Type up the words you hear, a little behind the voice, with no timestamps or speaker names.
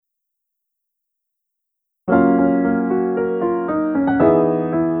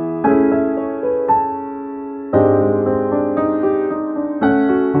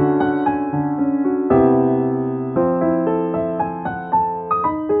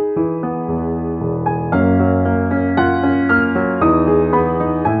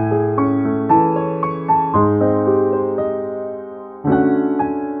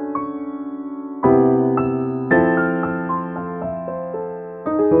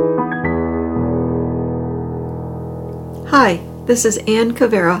Hi, this is Ann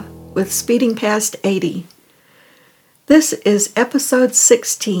Cavera with Speeding Past 80. This is episode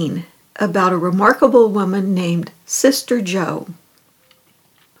 16 about a remarkable woman named Sister Joe.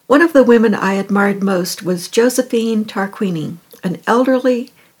 One of the women I admired most was Josephine Tarquini, an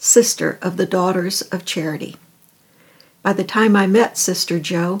elderly sister of the Daughters of Charity. By the time I met Sister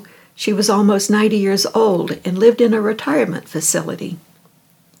Joe, she was almost 90 years old and lived in a retirement facility.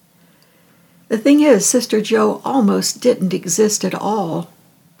 The thing is, Sister Joe almost didn't exist at all.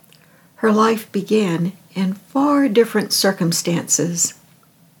 Her life began in far different circumstances.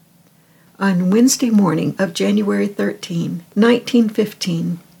 On Wednesday morning of January 13,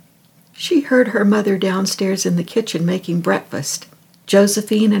 1915, she heard her mother downstairs in the kitchen making breakfast.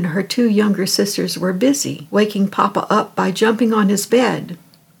 Josephine and her two younger sisters were busy, waking Papa up by jumping on his bed.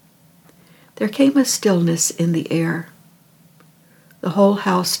 There came a stillness in the air. The whole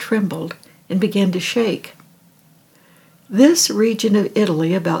house trembled and began to shake. This region of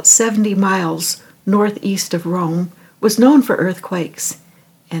Italy, about 70 miles northeast of Rome, was known for earthquakes,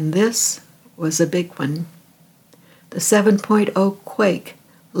 and this was a big one. The 7.0 quake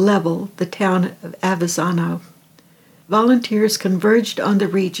leveled the town of Avezzano. Volunteers converged on the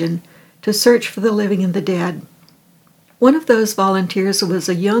region to search for the living and the dead. One of those volunteers was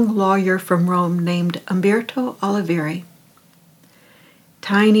a young lawyer from Rome named Umberto Olivieri.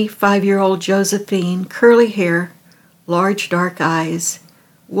 Tiny 5-year-old Josephine, curly hair, large dark eyes,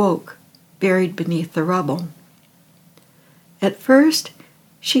 woke, buried beneath the rubble. At first,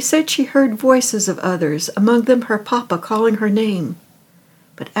 she said she heard voices of others, among them her papa calling her name.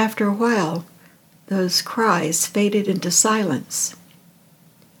 But after a while, those cries faded into silence.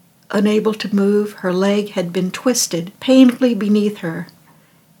 Unable to move, her leg had been twisted painfully beneath her,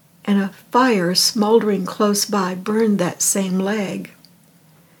 and a fire smoldering close by burned that same leg.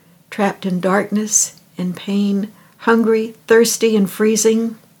 Trapped in darkness and pain, hungry, thirsty, and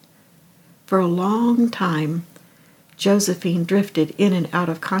freezing, for a long time, Josephine drifted in and out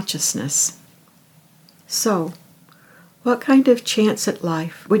of consciousness. So, what kind of chance at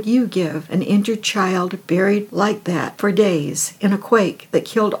life would you give an injured child buried like that for days in a quake that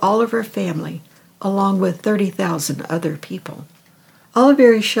killed all of her family, along with 30,000 other people?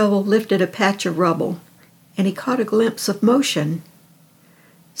 Olivieri's shovel lifted a patch of rubble, and he caught a glimpse of motion.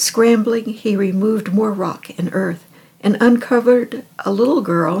 Scrambling, he removed more rock and earth and uncovered a little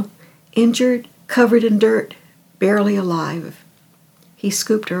girl, injured, covered in dirt, barely alive. He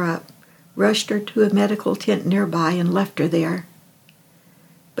scooped her up, rushed her to a medical tent nearby, and left her there.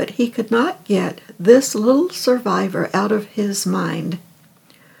 But he could not get this little survivor out of his mind.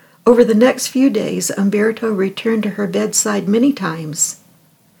 Over the next few days, Umberto returned to her bedside many times.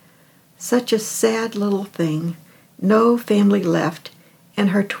 Such a sad little thing, no family left,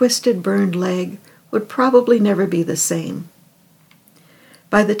 and her twisted, burned leg would probably never be the same.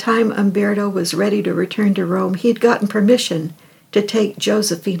 By the time Umberto was ready to return to Rome, he had gotten permission to take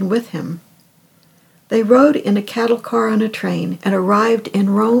Josephine with him. They rode in a cattle car on a train and arrived in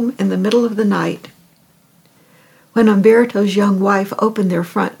Rome in the middle of the night. When Umberto's young wife opened their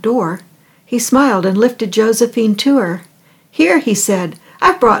front door, he smiled and lifted Josephine to her. "Here," he said,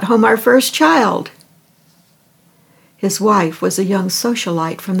 "I've brought home our first child." His wife was a young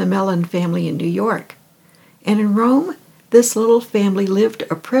socialite from the Mellon family in New York, and in Rome, this little family lived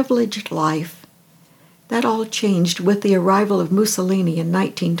a privileged life. That all changed with the arrival of Mussolini in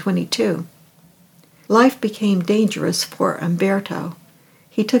 1922. Life became dangerous for Umberto.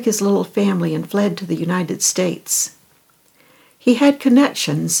 He took his little family and fled to the United States. He had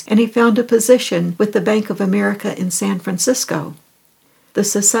connections, and he found a position with the Bank of America in San Francisco. The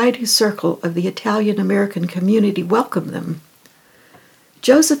society circle of the Italian-American community welcomed them.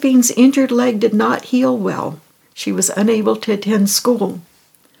 Josephine's injured leg did not heal well. She was unable to attend school.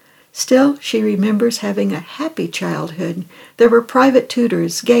 Still, she remembers having a happy childhood. There were private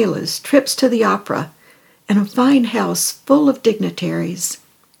tutors, galas, trips to the opera, and a fine house full of dignitaries.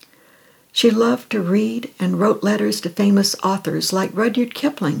 She loved to read and wrote letters to famous authors like Rudyard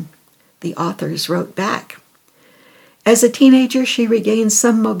Kipling. The authors wrote back. As a teenager, she regained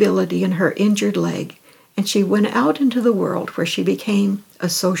some mobility in her injured leg, and she went out into the world where she became a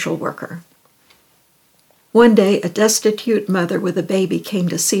social worker. One day, a destitute mother with a baby came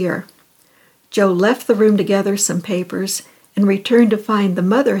to see her. Joe left the room to gather some papers and returned to find the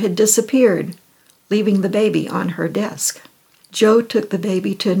mother had disappeared, leaving the baby on her desk. Joe took the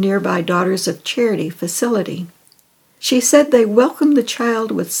baby to a nearby Daughters of Charity facility. She said they welcomed the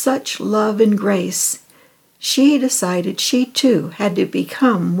child with such love and grace. She decided she too had to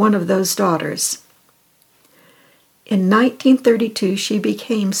become one of those daughters. In 1932, she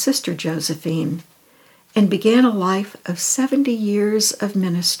became Sister Josephine and began a life of 70 years of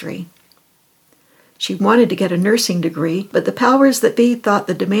ministry. She wanted to get a nursing degree, but the powers that be thought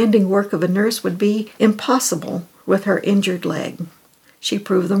the demanding work of a nurse would be impossible with her injured leg. She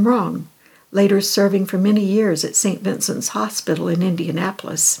proved them wrong, later serving for many years at St. Vincent's Hospital in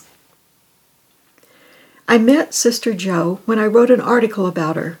Indianapolis. I met Sister Jo when I wrote an article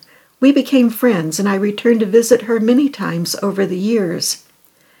about her. We became friends, and I returned to visit her many times over the years.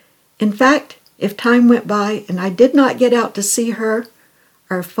 In fact, if time went by and I did not get out to see her,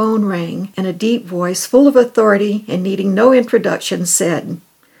 our phone rang, and a deep voice, full of authority and needing no introduction, said,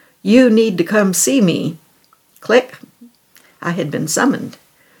 "You need to come see me." Click. I had been summoned.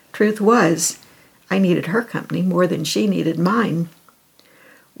 Truth was, I needed her company more than she needed mine.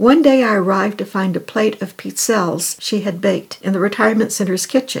 One day I arrived to find a plate of pizzelles she had baked in the retirement center's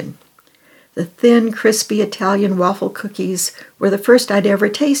kitchen. The thin, crispy Italian waffle cookies were the first I'd ever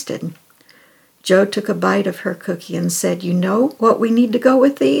tasted. Jo took a bite of her cookie and said, "You know what we need to go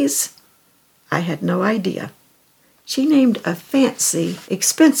with these?" I had no idea. She named a fancy,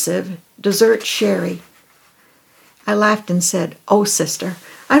 expensive dessert sherry. I laughed and said, "Oh, sister,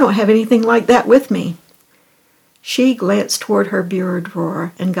 I don't have anything like that with me." She glanced toward her bureau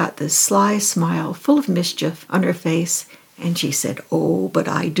drawer and got this sly smile full of mischief on her face, and she said, "Oh, but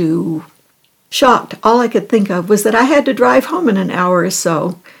I do." Shocked, all I could think of was that I had to drive home in an hour or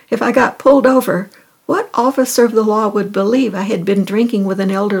so. If I got pulled over, what officer of the law would believe I had been drinking with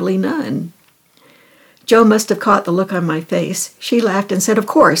an elderly nun? Jo must have caught the look on my face. She laughed and said, "Of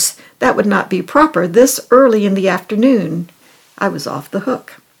course, that would not be proper this early in the afternoon." I was off the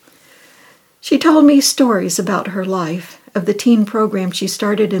hook. She told me stories about her life, of the teen program she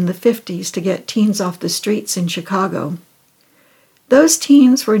started in the 50s to get teens off the streets in Chicago. Those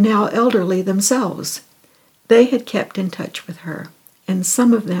teens were now elderly themselves. They had kept in touch with her, and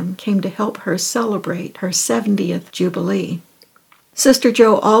some of them came to help her celebrate her 70th Jubilee. Sister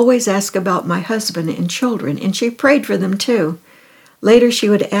Jo always asked about my husband and children, and she prayed for them too. Later she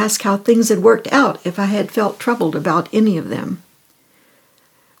would ask how things had worked out if I had felt troubled about any of them.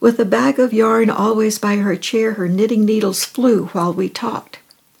 With a bag of yarn always by her chair, her knitting needles flew while we talked.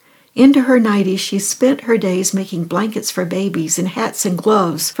 Into her 90s, she spent her days making blankets for babies and hats and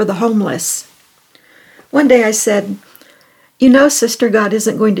gloves for the homeless. One day I said, "You know, sister, God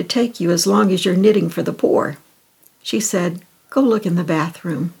isn't going to take you as long as you're knitting for the poor." She said, "Go look in the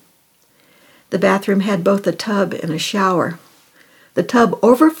bathroom." The bathroom had both a tub and a shower. The tub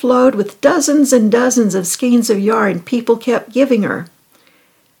overflowed with dozens and dozens of skeins of yarn people kept giving her.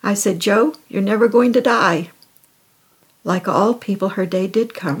 I said, "Jo, you're never going to die." Like all people, her day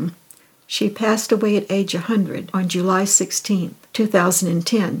did come. She passed away at age 100 on July 16,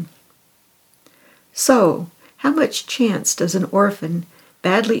 2010. So, how much chance does an orphan,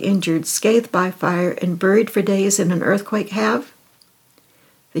 badly injured, scathed by fire, and buried for days in an earthquake have?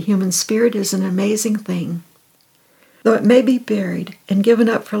 The human spirit is an amazing thing. Though it may be buried and given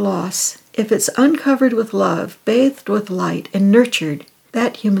up for loss, if it's uncovered with love, bathed with light, and nurtured,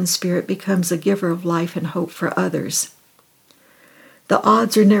 that human spirit becomes a giver of life and hope for others. The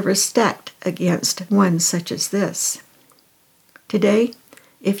odds are never stacked against one such as this. Today,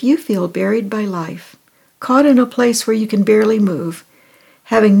 if you feel buried by life, caught in a place where you can barely move,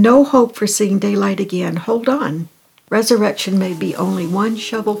 having no hope for seeing daylight again, hold on. Resurrection may be only one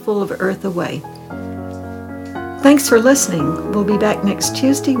shovelful of earth away. Thanks for listening. We'll be back next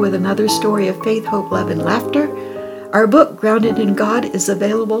Tuesday with another story of faith, hope, love, and laughter. Our book, Grounded in God, is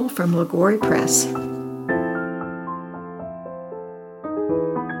available from Liguori Press.